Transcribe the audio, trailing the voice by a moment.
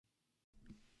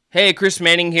Hey, Chris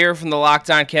Manning here from the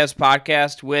Locked On Cavs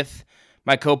podcast with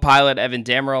my co-pilot Evan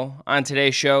Dammerel. On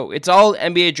today's show, it's all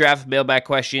NBA draft mailbag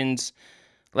questions.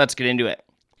 Let's get into it.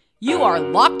 You are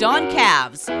Locked On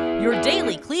Cavs, your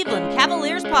daily Cleveland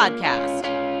Cavaliers podcast.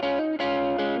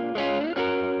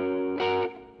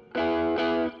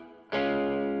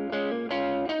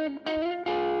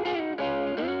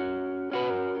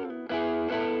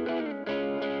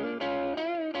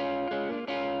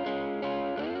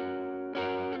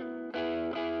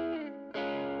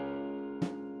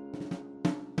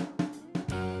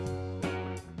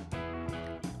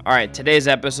 All right, today's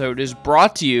episode is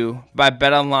brought to you by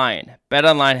BetOnline.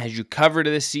 BetOnline has you covered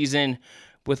this season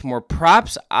with more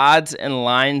props, odds, and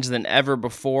lines than ever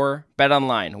before.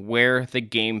 BetOnline, where the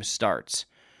game starts.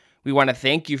 We want to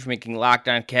thank you for making Locked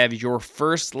On Cavs your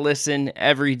first listen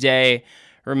every day.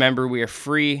 Remember, we are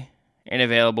free and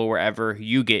available wherever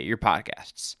you get your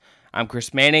podcasts. I'm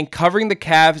Chris Manning, covering the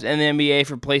Cavs and the NBA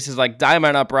for places like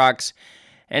Diamond Up Rocks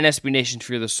and SB Nation's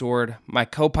Fear the Sword. My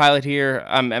co-pilot here,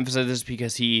 I'm emphasizing this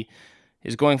because he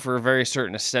is going for a very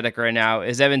certain aesthetic right now,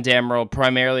 is Evan Dammerel,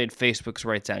 primarily at Facebook's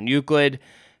Right Down Euclid.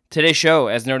 Today's show,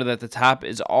 as noted at the top,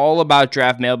 is all about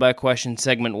draft mailbag questions.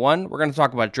 Segment 1, we're going to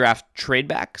talk about draft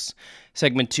tradebacks.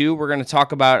 Segment 2, we're going to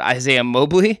talk about Isaiah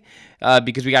Mobley,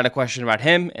 because we got a question about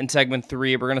him. And segment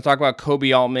 3, we're going to talk about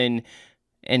Kobe Altman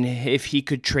and if he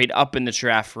could trade up in the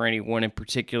draft for anyone in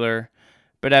particular.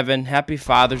 But Evan, happy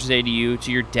Father's Day to you,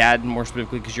 to your dad, more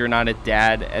specifically, because you're not a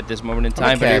dad at this moment in time.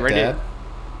 I'm a cat, but are you ready?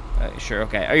 Dad. Sure.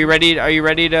 Okay. Are you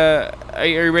ready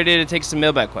to take some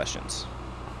mailbag questions?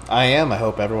 I am. I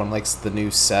hope everyone likes the new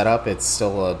setup. It's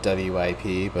still a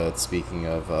WIP, but speaking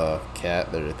of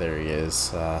cat, there he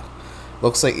is.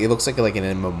 Looks like an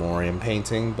in memoriam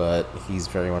painting, but he's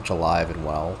very much alive and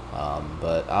well.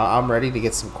 But I'm ready to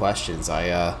get some questions.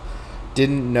 I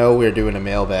didn't know we were doing a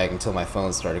mailbag until my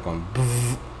phone started going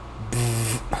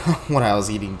when I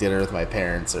was eating dinner with my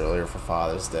parents earlier for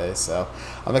Father's Day. So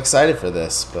I'm excited for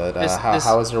this. But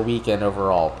how was your weekend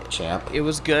overall, champ? It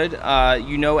was good.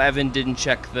 Evan didn't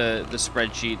check the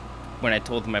spreadsheet when I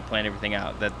told him I planned everything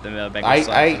out, that the mailbag was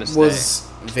I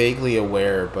was vaguely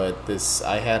aware, but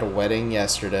I had a wedding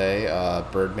yesterday.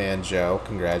 Birdman Joe,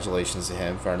 congratulations to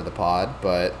him, friend of the pod.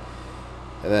 And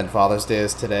then Father's Day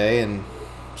is today, and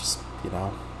just,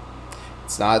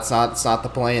 it's not the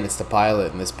plane, it's the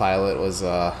pilot, and this pilot was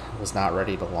not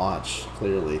ready to launch,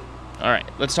 clearly. All right,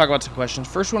 let's talk about some questions.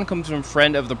 First one comes from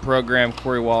friend of the program,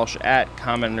 Corey Walsh, at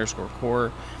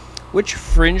comment_core. Which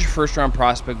fringe first-round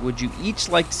prospect would you each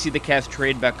like to see the Cavs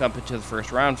trade back up into the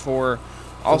first round for?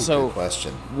 Also, good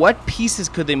question. What pieces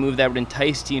could they move that would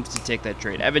entice teams to take that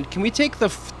trade? Evan, can we take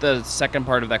the second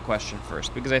part of that question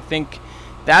first? Because I think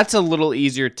that's a little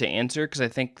easier to answer, because I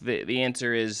think the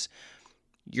answer is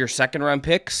your second-round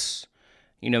picks,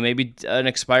 maybe an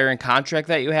expiring contract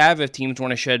that you have if teams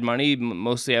want to shed money.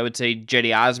 Mostly, I would say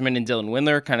Cedi Osman and Dylan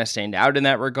Windler kind of stand out in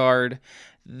that regard.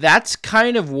 That's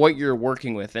kind of what you're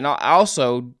working with. And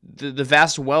also, the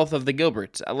vast wealth of the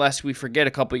Gilberts. Lest we forget,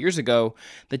 a couple years ago,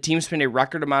 the team spent a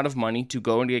record amount of money to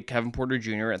go and get Kevin Porter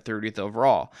Jr. at 30th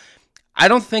overall. I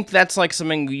don't think that's like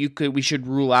something we should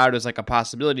rule out as like a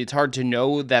possibility. It's hard to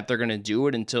know that they're going to do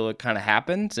it until it kind of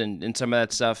happens, and some of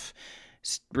that stuff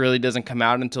really doesn't come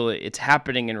out until it's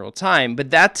happening in real time.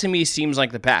 But that to me seems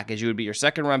like the package. It would be your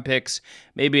second round picks,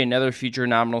 maybe another future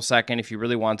nominal second if you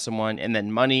really want someone, and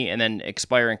then money, and then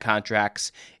expiring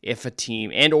contracts if a team,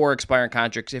 and or expiring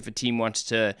contracts if a team wants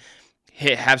to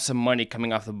have some money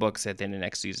coming off the books at the end of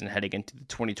next season heading into the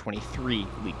 2023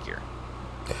 league year.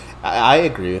 I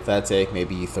agree with that take.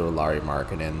 Maybe you throw Larry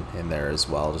Markkinen in there as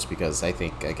well, just because I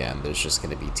think, again, there's just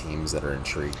going to be teams that are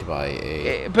intrigued by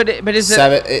a. If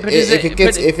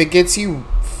it gets you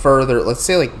further, let's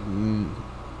say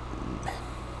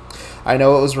I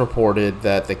know it was reported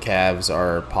that the Cavs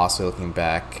are possibly looking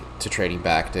back to trading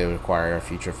back to acquire a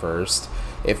future first.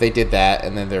 If they did that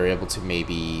and then they're able to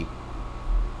maybe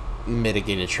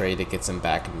mitigate a trade that gets him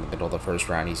back in the middle of the first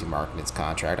round using Markkanen's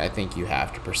contract, I think you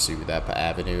have to pursue that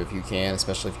avenue if you can,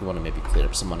 especially if you want to maybe clear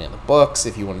up some money on the books,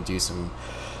 if you want to do some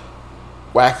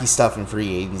wacky stuff in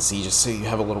free agency, just so you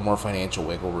have a little more financial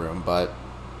wiggle room. But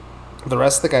the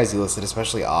rest of the guys you listed,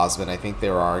 especially Osman, I think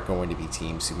there are going to be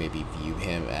teams who maybe view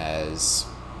him as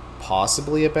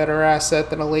possibly a better asset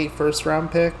than a late first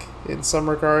round pick in some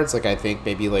regards. I think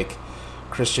maybe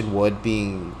Christian Wood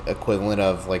being equivalent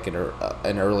of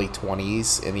an early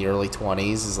 20s, in the early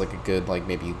 20s is a good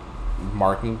maybe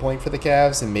marking point for the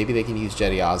Cavs, and maybe they can use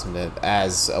Cedi Osman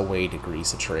as a way to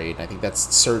grease a trade. And I think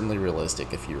that's certainly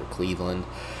realistic if you're Cleveland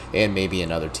and maybe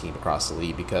another team across the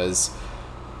league, because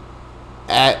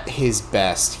at his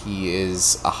best, he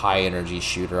is a high-energy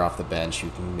shooter off the bench who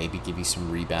can maybe give you some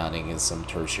rebounding and some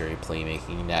tertiary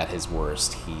playmaking. And at his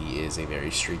worst, he is a very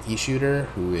streaky shooter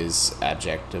who is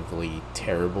objectively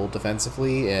terrible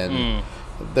defensively. And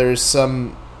there's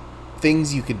some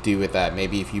things you could do with that.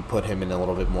 Maybe if you put him in a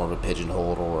little bit more of a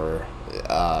pigeonhole or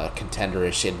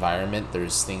contenderish environment,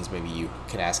 there's things maybe you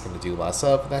can ask him to do less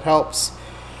of that helps.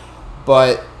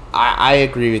 But I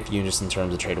agree with you just in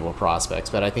terms of tradable prospects,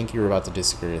 but I think you were about to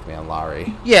disagree with me on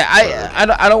Lowry. Yeah,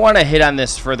 I don't want to hit on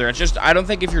this further. It's just I don't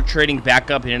think if you're trading back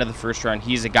up into the first round,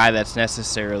 he's a guy that's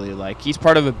necessarily like he's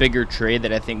part of a bigger trade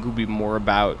that I think would be more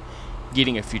about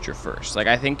getting a future first. Like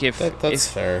I think that's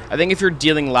fair. I think if you're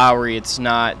dealing Lowry, it's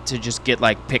not to just get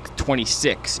like pick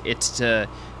 26. It's to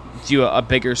do a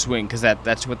bigger swing because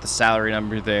that's what the salary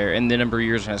number there and the number of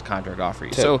years on his contract offer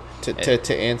you.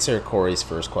 To answer Corey's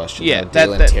first question, yeah,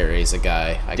 Dalen Terry is a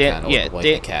guy I kind of would like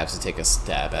the Cavs to take a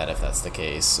stab at if that's the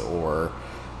case, or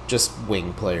just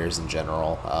wing players in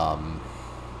general.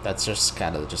 That's just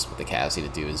kind of just what the Cavs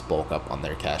need to do is bulk up on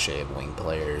their cachet of wing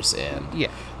players, and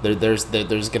there's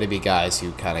going to be guys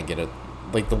who kind of get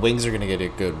the wings are going to get a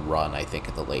good run, I think,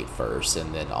 at the late first,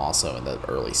 and then also in the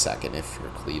early second if you're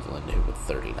Cleveland, who with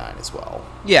 39 as well.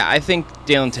 Yeah, I think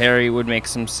Dalen Terry would make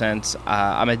some sense.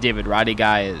 I'm a David Roddy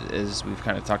guy, as we've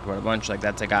kind of talked about a bunch. Like,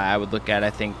 that's a guy I would look at, I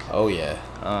think. Oh, yeah.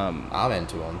 I'm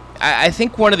into him. I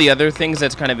think one of the other things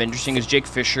that's kind of interesting is Jake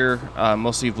Fisher,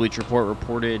 mostly of Bleacher Report,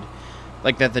 reported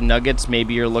like that the Nuggets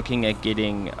maybe are looking at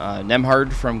getting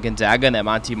Nembhard from Gonzaga and that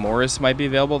Monty Morris might be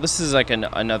available. This is like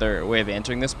another way of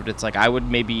answering this, but it's like I would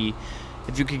maybe,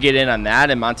 if you could get in on that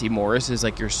and Monty Morris is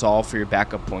like your solve for your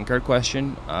backup point guard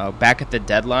question. Back at the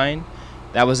deadline,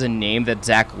 that was a name that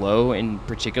Zach Lowe in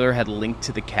particular had linked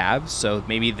to the Cavs, so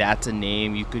maybe that's a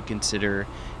name you could consider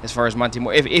as far as Monty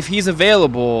Morris. If he's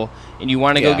available and you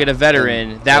want to go get a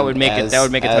veteran, that would make a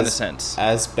ton of sense.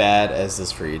 As bad as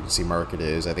this free agency market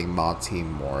is, I think Monty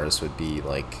Morris would be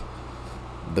like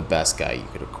the best guy you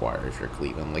could acquire if you're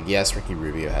Cleveland. Like, yes, Ricky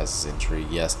Rubio has his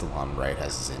intrigue. Yes, DeLon Wright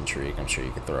has his intrigue. I'm sure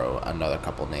you could throw another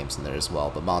couple of names in there as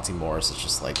well. But Monty Morris is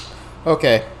just like,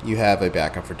 okay, you have a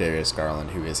backup for Darius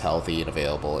Garland who is healthy and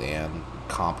available and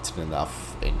competent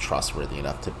enough and trustworthy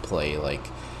enough to play like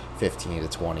 15 to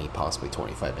 20, possibly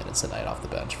 25 minutes a night off the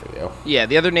bench for you. Yeah,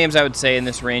 the other names I would say in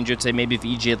this range, I'd say maybe if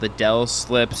EJ Liddell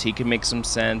slips, he could make some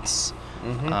sense.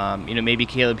 Mm-hmm. Maybe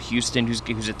Caleb Houston, who's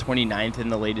at 29th in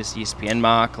the latest ESPN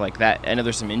mock, like that. I know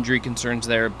there's some injury concerns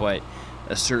there, but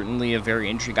certainly a very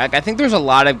intriguing. I think there's a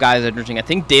lot of guys that are interesting. I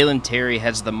think Dalen Terry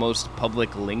has the most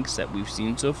public links that we've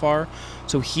seen so far,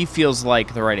 so he feels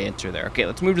like the right answer there. Okay,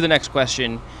 let's move to the next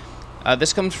question.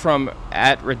 This comes from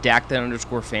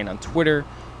 @redacted_fan on Twitter,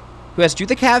 who asks, do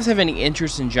the Cavs have any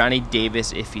interest in Johnny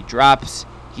Davis if he drops?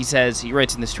 He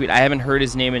writes in this tweet, I haven't heard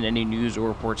his name in any news or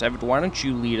reports. Evan, why don't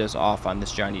you lead us off on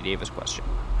this Johnny Davis question?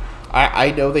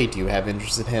 I know they do have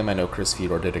interest in him. I know Chris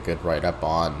Fedor did a good write-up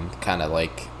on kind of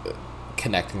like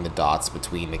connecting the dots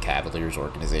between the Cavaliers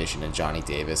organization and Johnny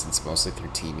Davis. It's mostly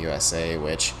through Team USA,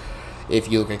 which if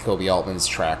you look at Kobe Altman's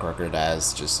track record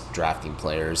as just drafting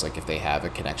players, like if they have a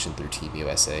connection through Team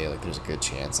USA, like there's a good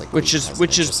chance, like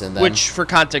which for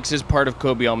context is part of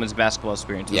Kobe Altman's basketball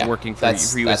experience, is working for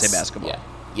USA Basketball.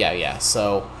 Yeah.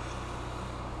 So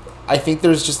I think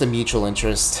there's just a mutual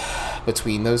interest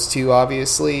between those two,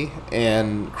 obviously.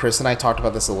 And Chris and I talked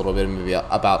about this a little bit,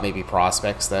 maybe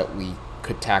prospects that we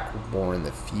could tackle more in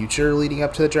the future leading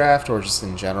up to the draft, or just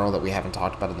in general that we haven't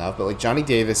talked about enough. But like Johnny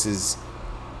Davis is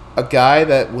a guy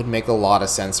that would make a lot of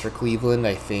sense for Cleveland.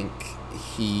 I think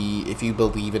if you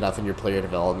believe enough in your player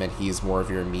development, he's more of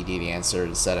your immediate answer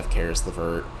instead of Karis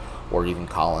LeVert or even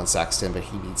Colin Sexton, but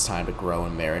he needs time to grow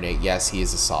and marinate. Yes, he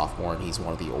is a sophomore and he's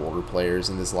one of the older players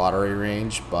in this lottery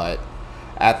range, but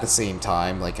at the same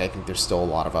time, like I think there's still a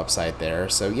lot of upside there.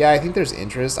 So yeah, I think there's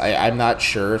interest. I'm not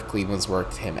sure if Cleveland's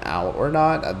worked him out or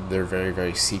not. They're very,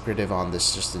 very secretive on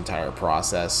this just entire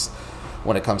process.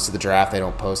 When it comes to the draft, they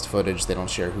don't post footage. They don't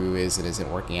share who is and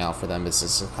isn't working out for them. It's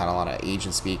just kind of a lot of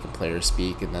agent speak and player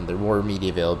speak. And then there were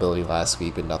media availability last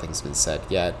week, but nothing's been said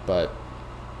yet. But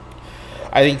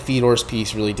I think Fedor's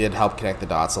piece really did help connect the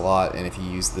dots a lot. And if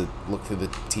you look through the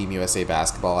Team USA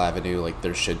basketball avenue, like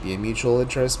there should be a mutual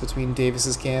interest between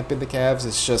Davis's camp and the Cavs.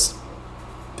 It's just,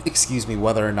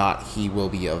 whether or not he will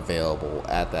be available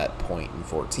at that point in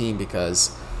 14,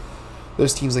 because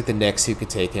there's teams like the Knicks who could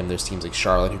take him. There's teams like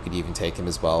Charlotte who could even take him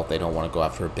as well if they don't want to go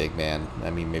after a big man. I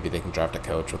mean, maybe they can draft a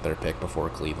coach with their pick before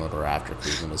Cleveland or after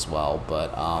Cleveland as well.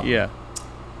 But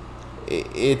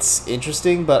it's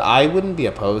interesting, but I wouldn't be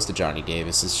opposed to Johnny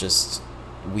Davis. It's just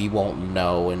we won't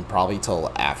know, and probably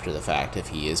till after the fact, if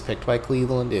he is picked by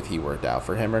Cleveland, if he worked out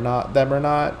for him or not,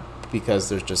 because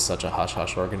there's just such a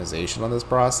hush-hush organization on this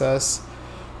process.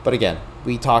 But again,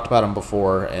 we talked about him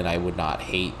before, and I would not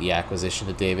hate the acquisition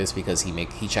of Davis because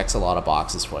he checks a lot of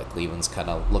boxes for what Cleveland's kind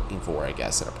of looking for, I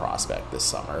guess, in a prospect this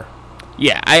summer.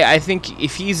 Yeah, I think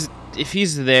if he's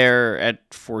there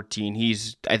at 14,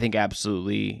 he's, I think,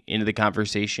 absolutely into the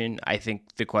conversation. I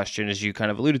think the question, as you kind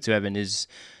of alluded to, Evan, is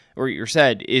he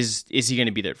going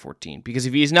to be there at 14? Because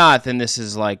if he's not, then this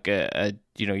is like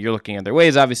you're looking other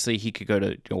ways. Obviously, he could go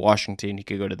to Washington. He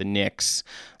could go to the Knicks.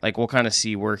 Like, we'll kind of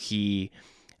see where he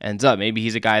ends up. Maybe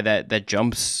he's a guy that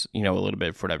jumps, a little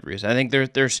bit for whatever reason. I think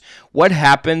there's what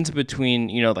happens between,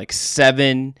 like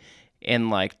 7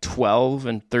 and like 12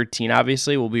 and 13,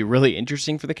 obviously, will be really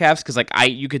interesting for the Cavs. Because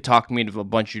you could talk me into a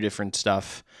bunch of different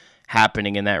stuff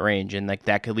happening in that range, and like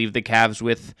that could leave the Cavs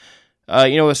with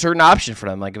a certain option for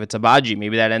them. Like if it's Abaji,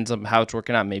 maybe that ends up how it's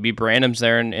working out. Maybe Branham's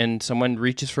there and someone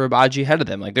reaches for Abaji ahead of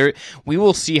them. Like we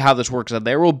will see how this works out.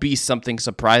 There will be something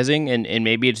surprising, and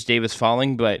maybe it's Davis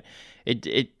falling, but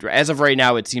it as of right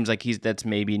now, it seems like that's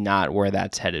maybe not where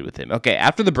that's headed with him. Okay,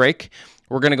 after the break,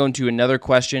 we're going to go into another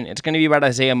question. It's going to be about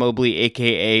Isaiah Mobley,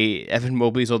 a.k.a. Evan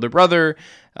Mobley's older brother,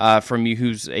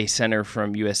 who's a center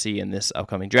from USC in this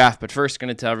upcoming draft. But first, going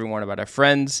to tell everyone about our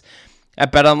friends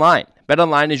at BetOnline.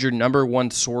 BetOnline is your number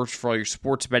one source for all your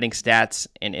sports betting stats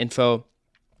and info.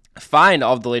 Find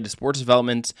all of the latest sports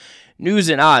developments, news,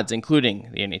 and odds, including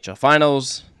the NHL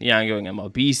Finals, the ongoing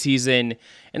MLB season,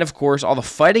 and of course, all the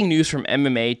fighting news from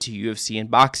MMA to UFC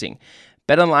and boxing.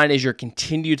 BetOnline is your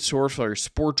continued source for all your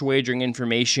sports wagering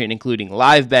information, including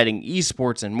live betting,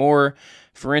 esports, and more.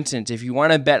 For instance, if you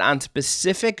want to bet on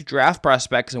specific draft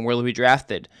prospects and where they'll be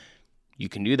drafted, you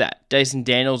can do that. Dyson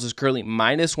Daniels is currently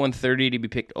minus 130 to be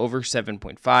picked over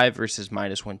 7.5 versus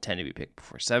minus 110 to be picked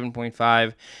before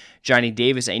 7.5. Johnny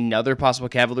Davis, another possible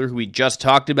Cavalier who we just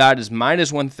talked about, is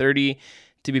minus 130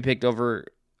 to be picked over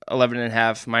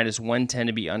 11.5, minus 110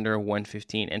 to be under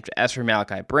 115. And as for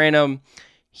Malachi Branham,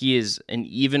 he is an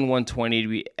even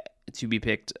 120 to be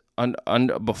picked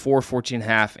before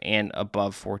 14.5 and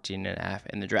above 14.5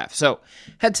 in the draft. So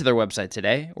head to their website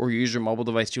today or use your mobile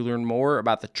device to learn more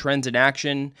about the trends in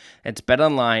action. It's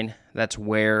BetOnline. That's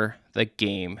where the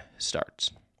game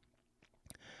starts.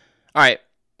 All right,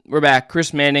 we're back.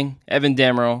 Chris Manning, Evan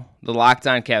Damero, the Locked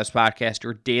On Cavs podcast,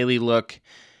 your daily look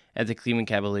at the Cleveland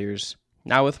Cavaliers,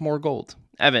 now with more gold.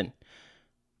 Evan,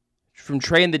 from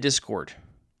Trey in the Discord,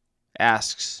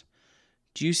 asks,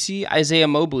 do you see Isaiah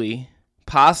Mobley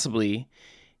possibly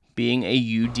being a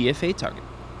UDFA target?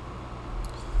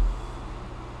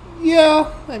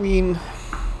 Yeah, I mean,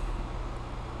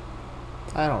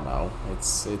 I don't know.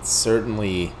 It's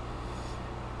certainly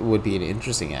would be an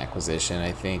interesting acquisition.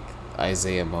 I think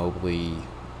Isaiah Mobley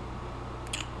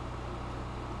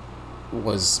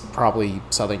was probably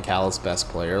Southern Cal's best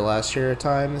player last year at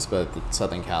times, but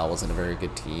Southern Cal wasn't a very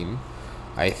good team.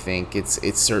 I think it's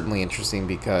certainly interesting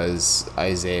because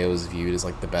Isaiah was viewed as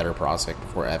like the better prospect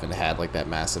before Evan had like that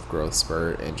massive growth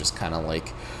spurt and just kind of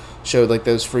like showed like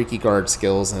those freaky guard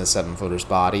skills in a 7-footer's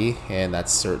body, and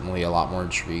that's certainly a lot more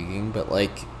intriguing. But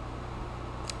like,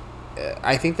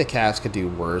 I think the Cavs could do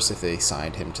worse if they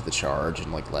signed him to the charge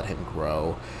and like let him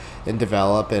grow and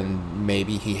develop, and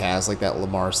maybe he has like that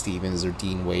Lamar Stevens or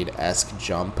Dean Wade-esque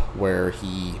jump where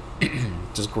he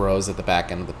just grows at the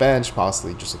back end of the bench,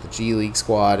 possibly just like the G League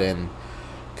squad, and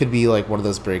could be like one of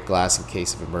those break glass in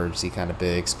case of emergency kind of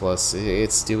bigs. Plus,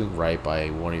 it's doing right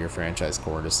by one of your franchise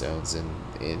cornerstones, and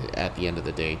at the end of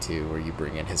the day too, where you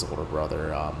bring in his older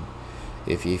brother.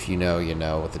 If you know, you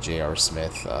know, with the J.R.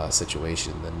 Smith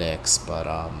situation in the Knicks,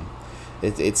 but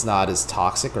it's not as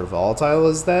toxic or volatile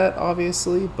as that,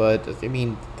 obviously, but I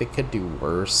mean, they could do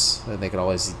worse, and they could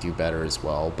always do better as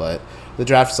well. But the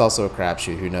draft is also a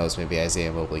crapshoot. Who knows? Maybe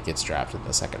Isaiah Mobley gets drafted in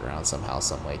the second round somehow,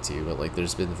 some way too. But like,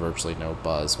 there's been virtually no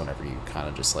buzz whenever you kind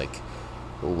of just like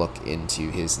look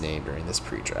into his name during this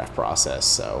pre-draft process.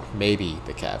 So maybe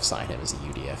the Cavs sign him as a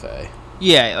UDFA.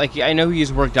 Yeah, like I know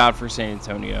he's worked out for San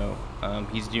Antonio.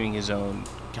 He's doing his own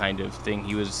kind of thing.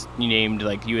 He was named,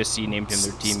 like USC named him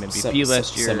their team MVP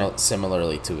last year.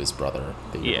 Similarly to his brother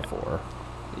the year before.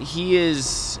 He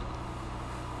is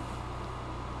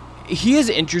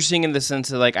interesting in the sense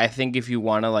that, like, I think if you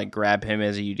want to like grab him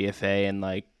as a UDFA and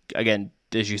like, again,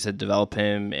 as you said, develop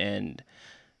him and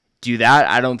do that,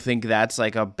 I don't think that's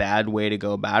like a bad way to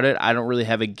go about it. I don't really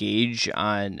have a gauge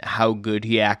on how good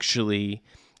he actually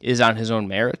is on his own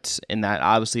merits, and that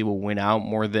obviously will win out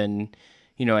more than,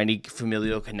 you know, any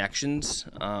familial connections.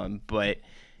 But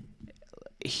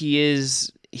he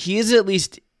is at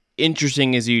least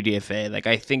interesting as UDFA. Like,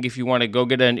 I think if you want to go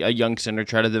get a young center,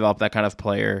 try to develop that kind of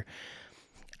player,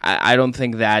 I don't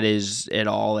think that is at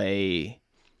all a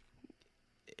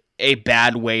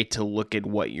bad way to look at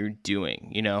what you're doing.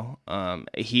 You know,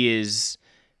 he is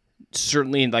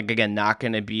certainly, like, again, not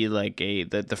going to be like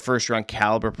the first round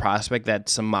caliber prospect that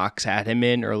some mocks had him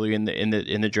in early in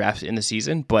the draft in the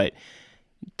season, but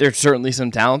there's certainly some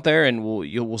talent there, and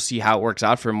we'll see how it works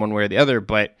out for him one way or the other.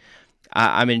 But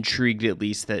I'm intrigued at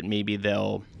least that maybe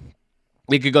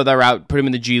they could go that route, put him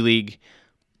in the G League,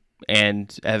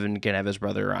 and Evan can have his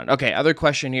brother around. Okay, other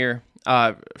question here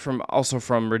from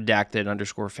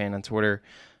redacted_fan on Twitter.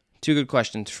 Two good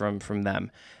questions from them.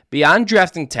 Beyond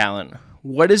drafting talent,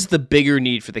 what is the bigger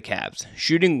need for the Cavs?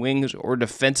 Shooting wings or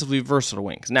defensively versatile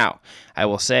wings? Now, I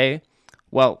will say,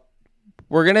 well,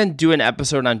 we're going to do an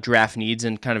episode on draft needs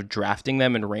and kind of drafting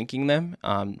them and ranking them.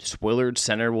 Spoiler,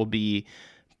 center will be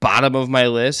bottom of my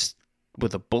list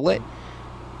with a bullet.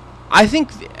 I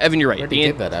think, Evan, you're right. We already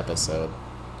did that episode.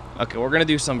 Okay, we're going to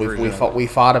do some version we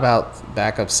fought about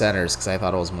backup centers because I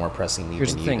thought it was more pressing need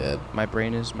Here's than the thing. you did. My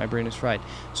brain is fried.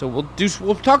 So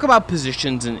we'll talk about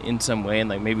positions in some way and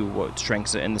like maybe what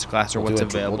strengths in this class or what's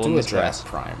available in this class.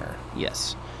 We'll do a draft primer.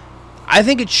 Yes. I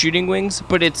think it's shooting wings,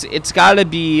 but it's got to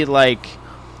be like,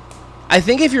 I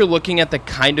think if you're looking at the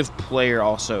kind of player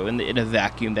also in a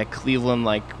vacuum that Cleveland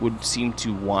like would seem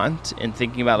to want, and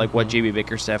thinking about like what JB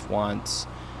Bickerstaff wants,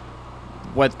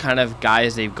 what kind of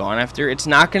guys they've gone after, it's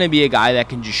not going to be a guy that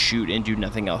can just shoot and do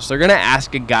nothing else. They're going to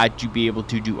ask a guy to be able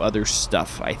to do other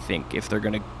stuff, I think, if they're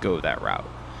going to go that route.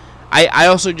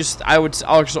 I'll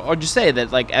just say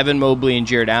that like Evan Mobley and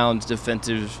Jared Allen's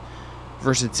defensive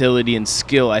versatility and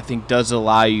skill, I think, does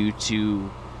allow you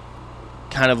to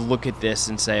kind of look at this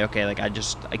and say, okay, like I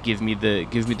give me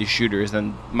the shooters,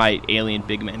 then my alien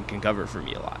big men can cover for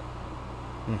me a lot.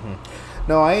 Mm-hmm.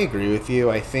 No, I agree with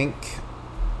you. I think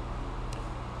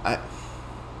I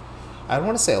don't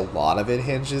want to say a lot of it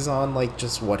hinges on like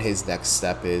just what his next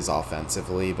step is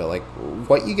offensively, but like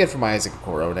what you get from Isaac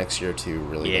Okoro next year too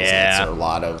really does answer a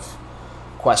lot of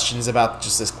questions about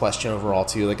just this question overall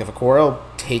too. Like if Okoro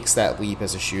takes that leap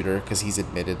as a shooter, because he's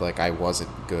admitted like I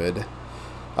wasn't good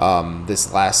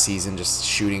this last season, just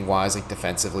shooting wise, like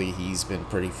defensively he's been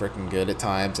pretty freaking good at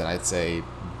times, and I'd say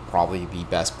probably the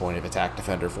best point of attack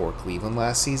defender for Cleveland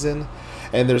last season.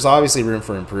 And there's obviously room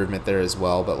for improvement there as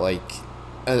well, but like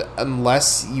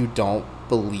unless you don't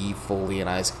believe fully in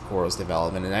Isaac Okoro's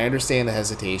development, and I understand the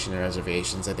hesitation and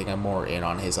reservations, I think I'm more in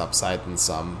on his upside than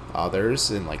some others,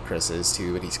 and like Chris is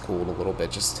too, but he's cooled a little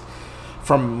bit just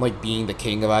from like being the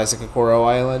king of Isaac Okoro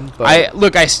Island.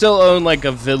 But I still own like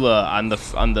a villa on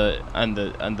the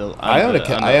I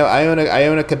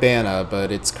own a cabana,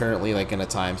 but it's currently like in a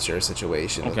timeshare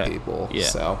situation with people. Yeah.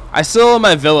 So I still own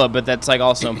my villa, but that's like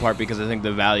also in part because I think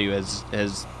the value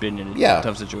has been in a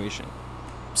tough situation.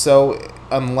 So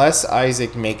unless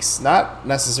Isaac makes not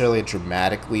necessarily a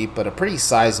dramatic leap, but a pretty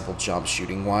sizable jump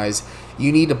shooting wise,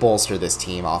 you need to bolster this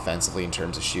team offensively in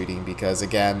terms of shooting, because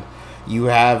again, you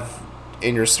have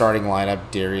in your starting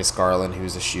lineup Darius Garland,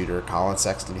 who's a shooter, Colin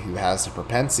Sexton, who has the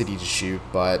propensity to shoot,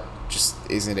 but just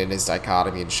isn't in his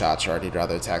dichotomy and shot chart. He'd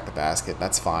rather attack the basket.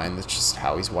 That's fine. That's just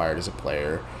how he's wired as a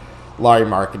player. Larry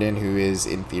Markkinen, who is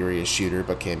in theory a shooter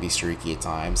but can be streaky at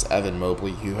times. Evan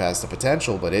Mobley, who has the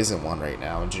potential but isn't one right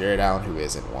now. And Jared Allen, who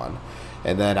isn't one.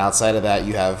 And then outside of that,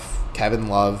 you have Kevin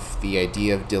Love, the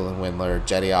idea of Dylan Windler,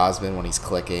 Jetty Osmond when he's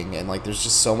clicking. And like there's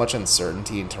just so much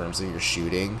uncertainty in terms of your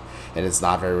shooting, and it's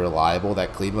not very reliable,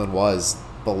 that Cleveland was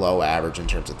below average in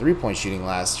terms of three-point shooting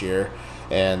last year.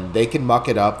 And they can muck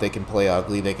it up, they can play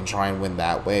ugly, they can try and win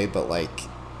that way, but like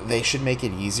they should make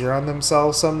it easier on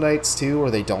themselves some nights too,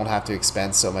 where they don't have to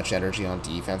expend so much energy on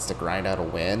defense to grind out a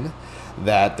win,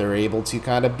 that they're able to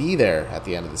kind of be there at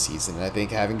the end of the season. And I think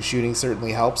having shooting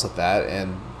certainly helps with that,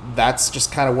 and that's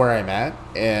just kind of where I'm at.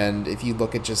 And if you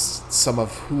look at just some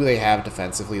of who they have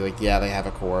defensively, like they have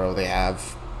Okoro, they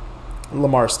have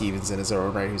Lamar Stevenson in his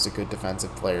own right, who's a good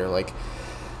defensive player, like,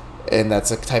 and that's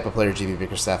a type of player JB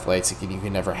Bickerstaff likes. You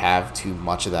can never have too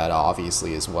much of that,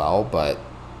 obviously, as well, but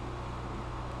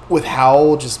with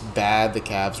how just bad the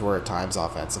Cavs were at times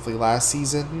offensively last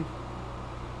season,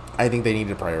 I think they need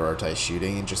to prioritize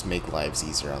shooting and just make lives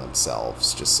easier on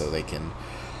themselves, just so they can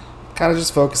kind of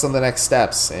just focus on the next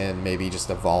steps and maybe just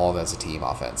evolve as a team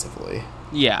offensively.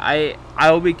 Yeah,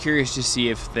 I will be curious to see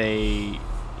if they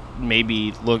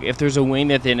maybe look, if there's a wing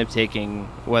that they end up taking,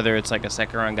 whether it's like a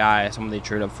second round guy, someone they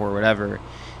trade up for, whatever,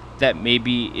 that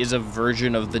maybe is a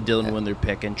version of the Dylan Windler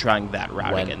pick and trying that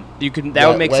route again. That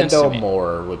would make sense to me. Wendell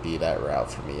Moore would be that route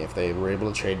for me if they were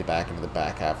able to trade it back into the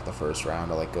back half of the first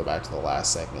round, to like go back to the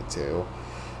last segment too.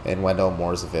 and Wendell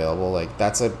Moore's available, like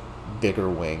that's a bigger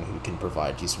wing who can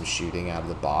provide you some shooting out of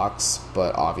the box,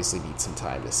 but obviously needs some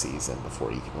time this season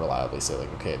before you can reliably say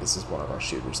like, okay, this is one of our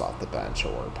shooters off the bench,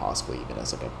 or possibly even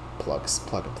as like a plug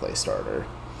and play starter.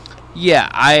 Yeah,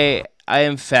 I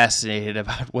am fascinated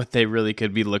about what they really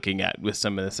could be looking at with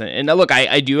some of this. And look,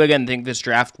 I do again think this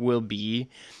draft will be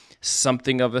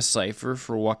something of a cipher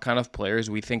for what kind of players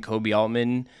we think Kobe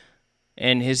Altman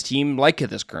and his team like at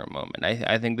this current moment.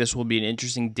 I think this will be an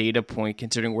interesting data point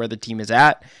considering where the team is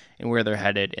at and where they're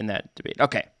headed in that debate.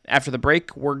 Okay, after the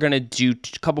break, we're going to do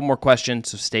a couple more questions,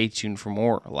 so stay tuned for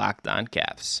more Locked On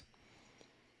Cavs.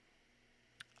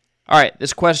 All right,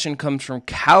 this question comes from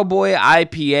Cowboy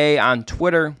IPA on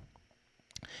Twitter.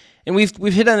 And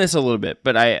we've hit on this a little bit,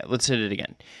 but let's hit it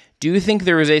again. Do you think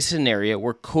there is a scenario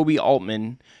where Kobe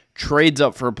Altman trades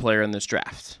up for a player in this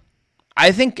draft?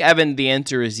 I think, Evan, the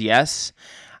answer is yes.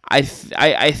 I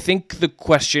think the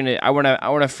question, I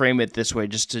want to frame it this way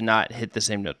just to not hit the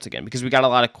same notes again, because we got a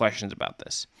lot of questions about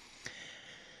this.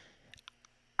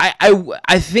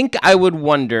 I think I would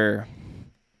wonder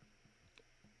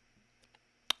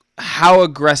how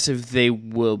aggressive they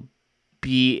will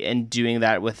be in doing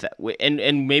that with that,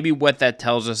 and maybe what that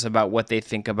tells us about what they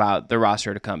think about the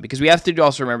roster to come. Because we have to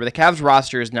also remember the Cavs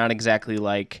roster is not exactly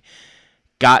like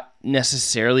got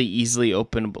necessarily easily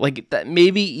open, like that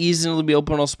maybe easily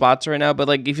openable spots right now. But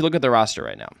like if you look at the roster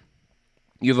right now,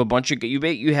 you have a bunch of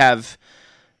you have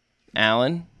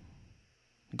Allen,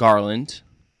 Garland,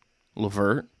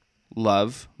 LeVert,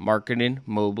 Love, Markkanen,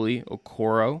 Mobley,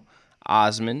 Okoro,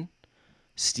 Osman,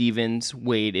 Stevens,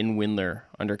 Wade, and Windler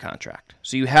under contract.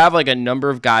 So you have like a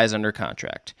number of guys under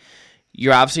contract.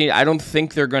 You're obviously, I don't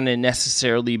think they're going to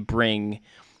necessarily bring.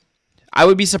 I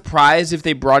would be surprised if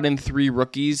they brought in 3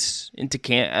 rookies into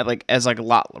camp as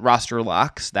roster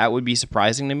locks. That would be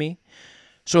surprising to me.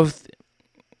 So if,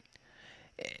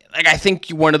 I think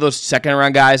one of those second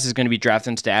round guys is going to be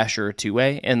drafting stash or a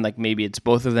 2-way, and like maybe it's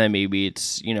both of them, maybe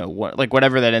it's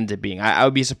whatever that ends up being. I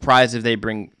would be surprised if they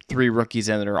bring 3 rookies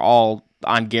in that are all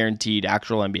on guaranteed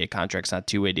actual NBA contracts, not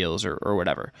 2-way deals or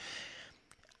whatever.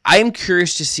 I am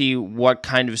curious to see what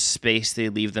kind of space they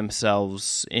leave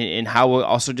themselves in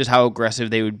how aggressive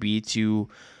they would be to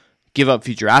give up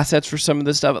future assets for some of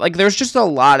this stuff. Like there's just a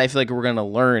lot I feel like we're going to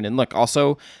learn. And look,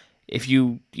 also, if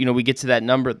we get to that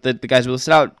number, the guys we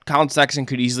listed out, Colin Sexton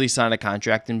could easily sign a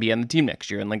contract and be on the team next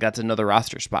year. And like that's another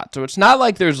roster spot. So it's not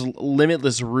like there's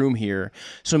limitless room here.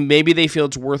 So maybe they feel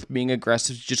it's worth being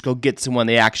aggressive to just go get someone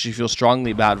they actually feel strongly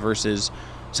about versus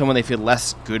someone they feel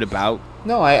less good about.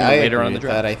 No, I later agree on the with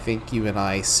draft. that. I think you and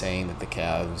I saying that the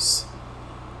Cavs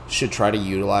should try to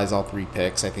utilize all 3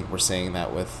 picks. I think we're saying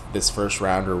that with this first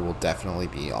rounder will definitely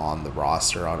be on the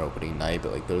roster on opening night,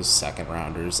 but like those second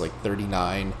rounders, like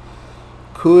 39,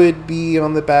 could be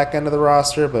on the back end of the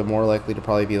roster, but more likely to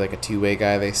probably be like a 2-way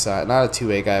guy they sign. Not a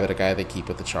 2-way guy, but a guy they keep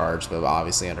with the charge, but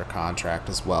obviously under contract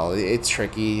as well. It's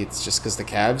tricky. It's just because the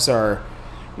Cavs are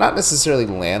not necessarily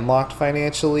landlocked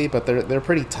financially, but they're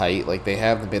pretty tight. Like they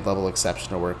have the mid-level exception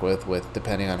to work with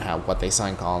depending on what they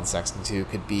sign Colin Sexton to,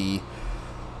 could be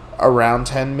around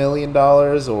 $10 million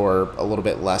or a little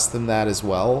bit less than that as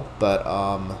well. But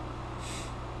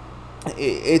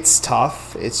it's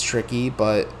tough. It's tricky,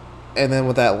 but and then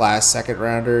with that last second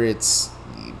rounder, it's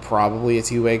probably a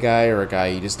 2-way guy or a guy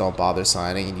you just don't bother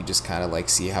signing and you just kind of like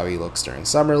see how he looks during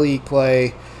summer league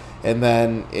play. And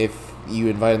then if you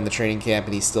invite him to training camp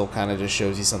and he still kind of just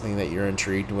shows you something that you're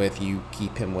intrigued with, you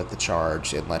keep him with the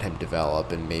charge and let him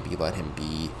develop and maybe let him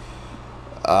be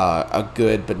a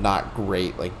good but not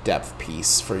great like depth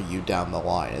piece for you down the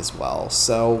line as well.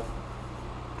 So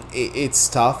it's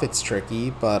tough, it's tricky,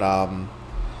 but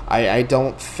I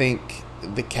don't think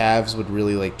the Cavs would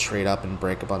really like trade up and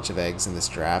break a bunch of eggs in this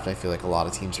draft. I feel like a lot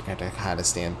of teams are going to kind of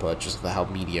stand put just with how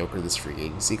mediocre this free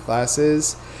agency class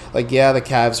is. Like, yeah, the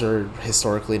Cavs are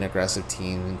historically an aggressive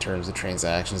team in terms of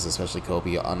transactions, especially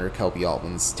under Kobe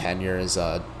Altman's tenure as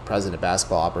president of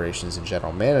basketball operations and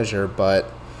general manager,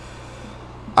 but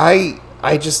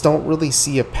I just don't really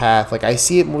see a path. Like, I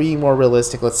see it being more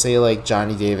realistic. Let's say, like,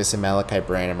 Johnny Davis and Malachi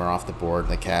Branham are off the board,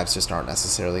 and the Cavs just aren't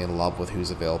necessarily in love with who's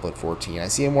available at 14. I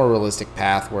see a more realistic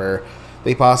path where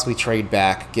they possibly trade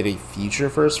back, get a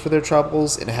future first for their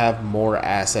troubles, and have more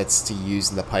assets to use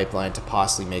in the pipeline to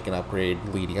possibly make an upgrade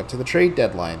leading up to the trade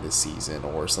deadline this season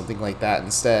or something like that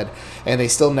instead. And they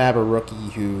still nab a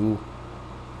rookie who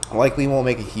likely won't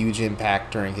make a huge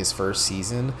impact during his first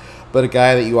season, but a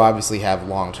guy that you obviously have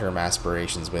long-term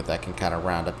aspirations with that can kind of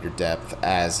round up your depth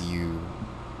as you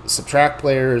subtract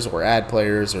players or add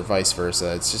players or vice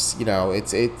versa. It's just,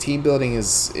 team building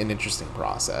is an interesting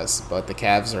process, but the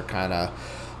Cavs are kind of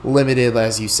limited,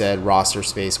 as you said, roster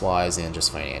space wise and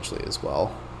just financially as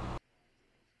well.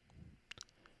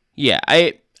 Yeah,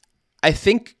 I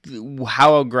think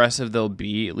how aggressive they'll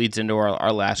be leads into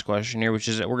our last question here, which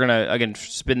is we're gonna again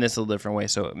spin this a little different way.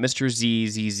 So Mr.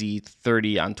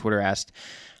 ZZZ30 on Twitter asked,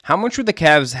 how much would the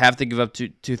Cavs have to give up to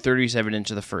 37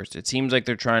 into the first? It seems like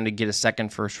they're trying to get a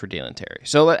second first for Dalen Terry.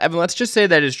 So Evan, let's just say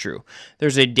that is true.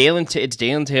 There's it's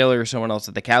Dalen Taylor or someone else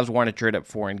that the Cavs want to trade up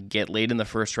for and get late in the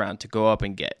first round to go up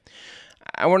and get.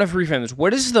 I want to reframe this.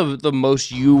 What is the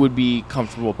most you would be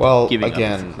comfortable giving up? Well,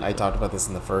 again, I talked about this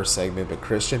in the first segment, but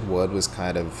Christian Wood was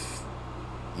kind of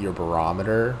your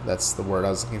barometer. That's the word I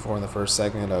was looking for in the first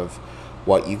segment of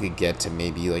what you could get to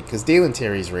maybe like, because Dalen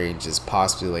Terry's range is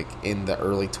possibly like in the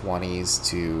early 20s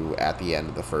to at the end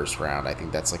of the first round. I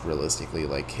think that's like realistically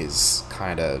like his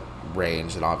kind of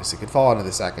range, and obviously could fall into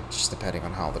the second just depending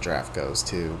on how the draft goes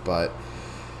too. But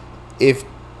if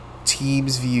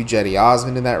teams view Jetty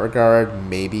Osmond in that regard,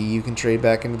 maybe you can trade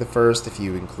back into the first if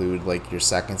you include like your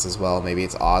seconds as well. Maybe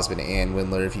it's Osmond and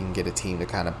Windler if you can get a team to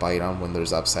kind of bite on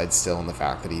Windler's upside still in the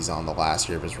fact that he's on the last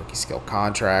year of his rookie skill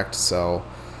contract. So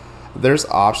there's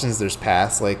options, there's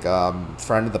paths. Like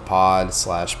friend of the pod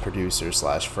 / producer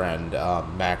 / friend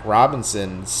Mac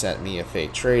Robinson sent me a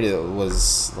fake trade. It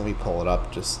was, let me pull it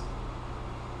up just.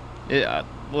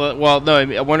 Well, no,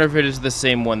 I wonder if it is the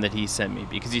same one that he sent me,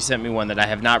 because he sent me one that I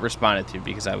have not responded to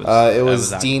because I was. It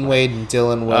was Dean Wade and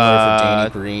Dylan Windler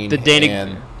for Danny Green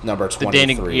and number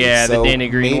 23. The Danny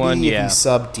Green one. Maybe yeah. if you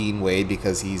sub Dean Wade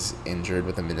because he's injured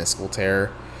with a meniscal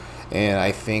tear, and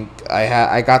I think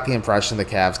I got the impression the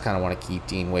Cavs kind of want to keep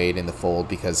Dean Wade in the fold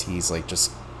because he's like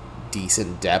just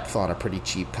decent depth on a pretty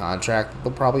cheap contract that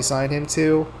they'll probably sign him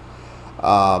to.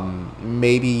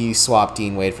 Maybe you swap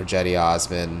Dean Wade for Jetty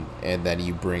Osmond, and then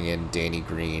you bring in Danny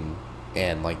Green,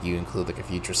 and like you include like a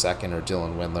future second or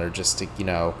Dylan Windler just to, you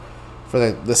know,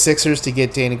 for the Sixers to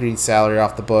get Danny Green's salary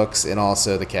off the books, and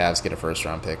also the Cavs get a first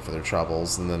round pick for their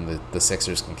troubles, and then the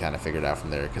Sixers can kind of figure it out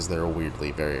from there because they're a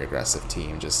weirdly very aggressive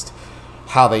team. Just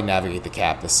how they navigate the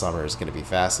cap this summer is going to be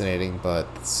fascinating, but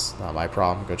it's not my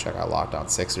problem. Go check out Locked On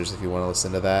Sixers if you want to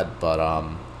listen to that, but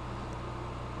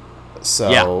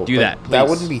so yeah, do that. That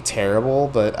wouldn't be terrible,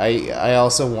 but I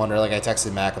also wonder, like I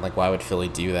texted Mac, I'm like, why would Philly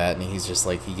do that? And he's just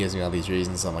like, he gives me all these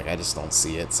reasons. I'm like, I just don't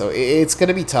see it. So it's going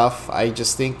to be tough. I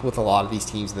just think with a lot of these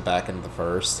teams in the back end of the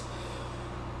first,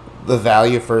 the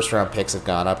value of first round picks have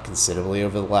gone up considerably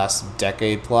over the last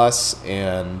decade plus,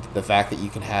 and the fact that you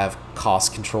can have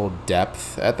cost controlled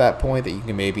depth at that point that you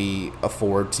can maybe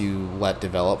afford to let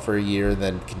develop for a year,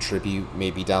 then contribute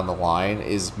maybe down the line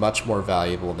is much more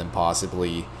valuable than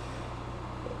possibly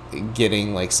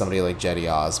getting like somebody like Jetty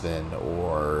Osmond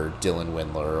or Dylan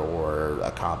Windler or a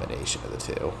combination of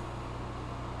the two.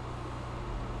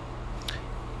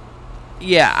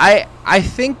 Yeah, I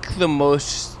think the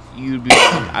most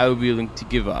I would be willing to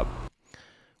give up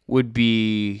would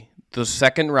be the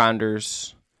second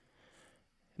rounders,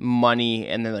 money,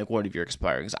 and then like what if you're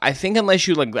expiring. I think unless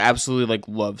you like absolutely like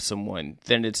love someone,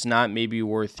 then it's not maybe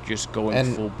worth just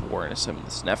going full bore into some of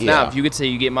this stuff. Now, if you could say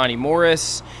you get Monty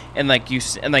Morris and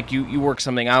you work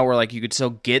something out where like you could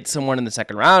still get someone in the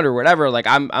second round or whatever, like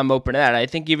I'm open to that. I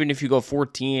think even if you go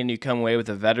 14 and you come away with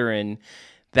a veteran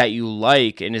that you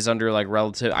like and is under like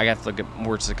relative, I have to look at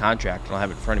more to the contract and I'll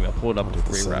have it in front of me. I'll pull it up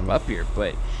before we wrap up here,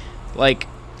 but like.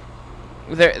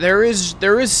 There is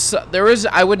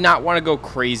I would not want to go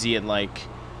crazy and like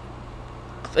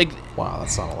wow,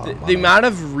 that's not a lot of money. The amount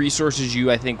of resources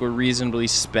you I think would reasonably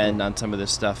spend on some of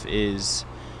this stuff is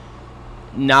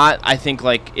not, I think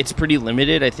like it's pretty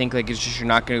limited. I think like it's just you're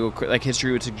not going to go like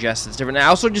history would suggest it's different. And I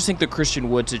also just think the Christian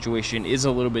Wood situation is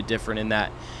a little bit different in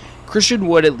that Christian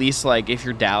Wood, at least like if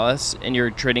you're Dallas and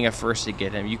you're trading a first to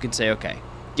get him, you can say, okay,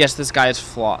 yes, this guy is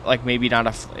flawed, like maybe not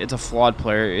it's a flawed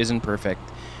player, isn't perfect.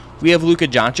 We have Luka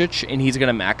Doncic, and he's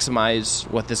going to maximize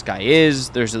what this guy is.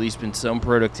 There's at least been some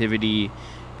productivity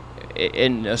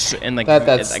and like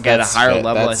at a higher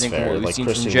level, I think, from what we've seen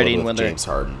from Jetty and Windler. James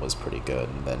Harden was pretty good,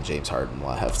 and then James Harden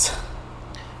left.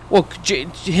 Well,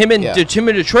 him in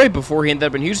Detroit before he ended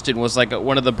up in Houston was like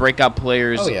one of the breakout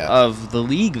players of the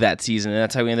league that season, and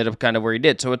that's how he ended up kind of where he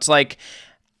did. So it's like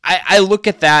I look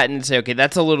at that and say, okay,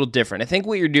 that's a little different. I think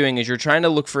what you're doing is you're trying to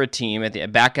look for a team at the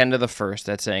back end of the first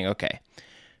that's saying, okay,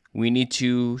 we need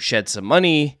to shed some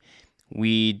money.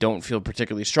 We don't feel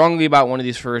particularly strongly about one of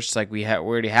these firsts. Like we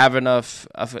already have enough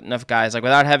guys. Like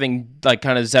without having like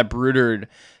kind of Zep Rudered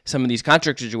some of these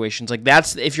contract situations. Like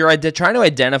that's if you're trying to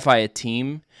identify a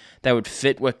team that would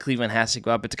fit what Cleveland has to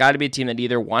go up. It's got to be a team that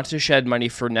either wants to shed money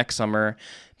for next summer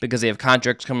because they have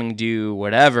contracts coming due,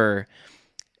 whatever,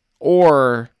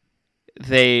 or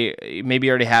they maybe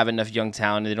already have enough young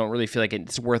talent and they don't really feel like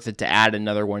it's worth it to add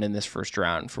another one in this first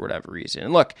round for whatever reason.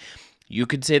 And look, you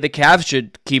could say the Cavs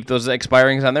should keep those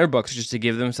expirings on their books just to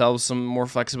give themselves some more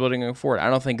flexibility going forward. I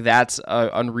don't think that's an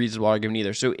unreasonable argument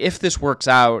either. So if this works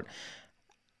out,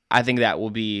 I think that will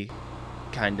be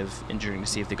kind of interesting to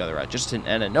see if they go the route. Just and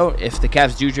a note, if the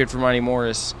Cavs do trade for Monty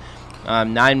Morris,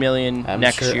 $9 million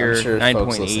next year, I'm sure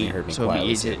 9.8. Heard me so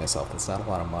quietly say to myself, that's not a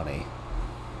lot of money.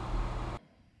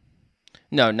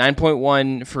 No,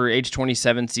 9.1 for age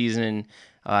 27 season,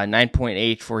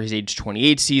 9.8 for his age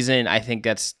 28 season. I think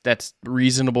that's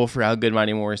reasonable for how good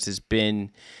Monty Morris has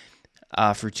been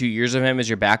for 2 years of him as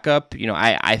your backup.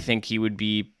 I think he would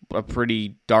be a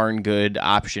pretty darn good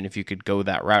option if you could go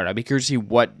that route. I'd be curious to see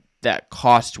what that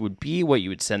cost would be, what you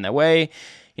would send that way.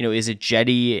 Is it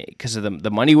Jetty? Because of the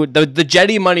money the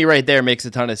Jetty money right there makes a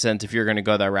ton of sense if you're going to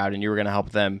go that route and you were going to help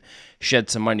them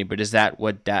shed some money. But is that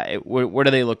what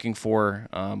are they looking for?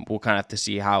 We'll kind of have to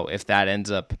see if that ends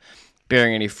up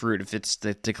bearing any fruit, if it's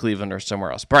to Cleveland or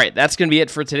somewhere else. But all right, that's going to be it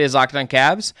for today's Locked On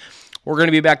Cavs. We're going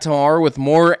to be back tomorrow with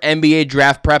more NBA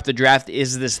draft prep. The draft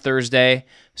is this Thursday,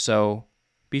 so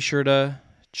be sure to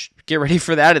get ready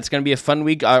for that. It's going to be a fun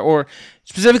week. Or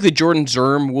specifically, Jordan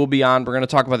Zerm will be on. We're going to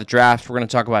talk about the draft. We're going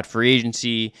to talk about free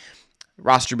agency,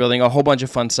 roster building, a whole bunch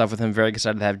of fun stuff with him. Very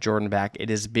excited to have Jordan back. It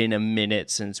has been a minute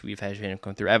since we've had him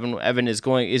come through. Evan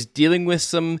is dealing with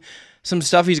some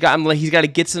stuff. He's got to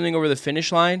get something over the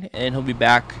finish line, and he'll be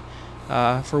back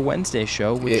for Wednesday's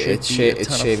show, which it's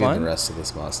shaving the rest of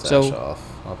this mustache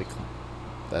off. I'll be.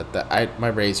 My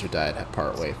razor died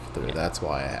partway through. That's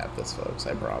why I have this, folks.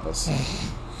 I promise.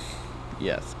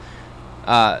 Yes.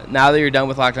 Now that you're done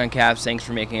with Locked On Cavs, thanks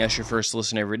for making us your first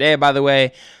listen every day. By the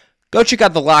way, go check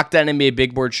out the Locked On NBA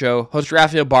Big Board Show. Host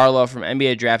Rafael Barlow from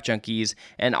NBA Draft Junkies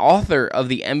and author of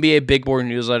the NBA Big Board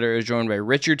newsletter is joined by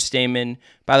Richard Stayman.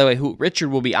 By the way, Richard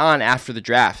will be on after the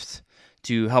draft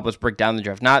to help us break down the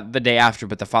draft. Not the day after,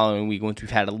 but the following week once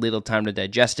we've had a little time to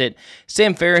digest it.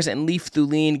 Sam Ferris and Leaf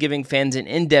Thulin giving fans an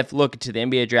in-depth look into the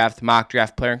NBA draft, mock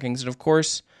draft, player rankings, and of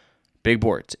course, Big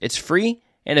Boards. It's free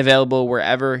and available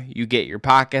wherever you get your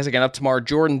podcasts. Again, up tomorrow,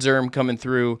 Jordan Zerm coming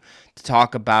through to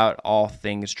talk about all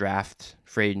things draft,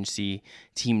 free agency,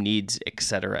 team needs,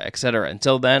 etc., etc.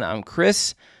 Until then, I'm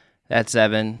Chris. That's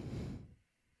Evan.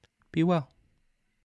 Be well.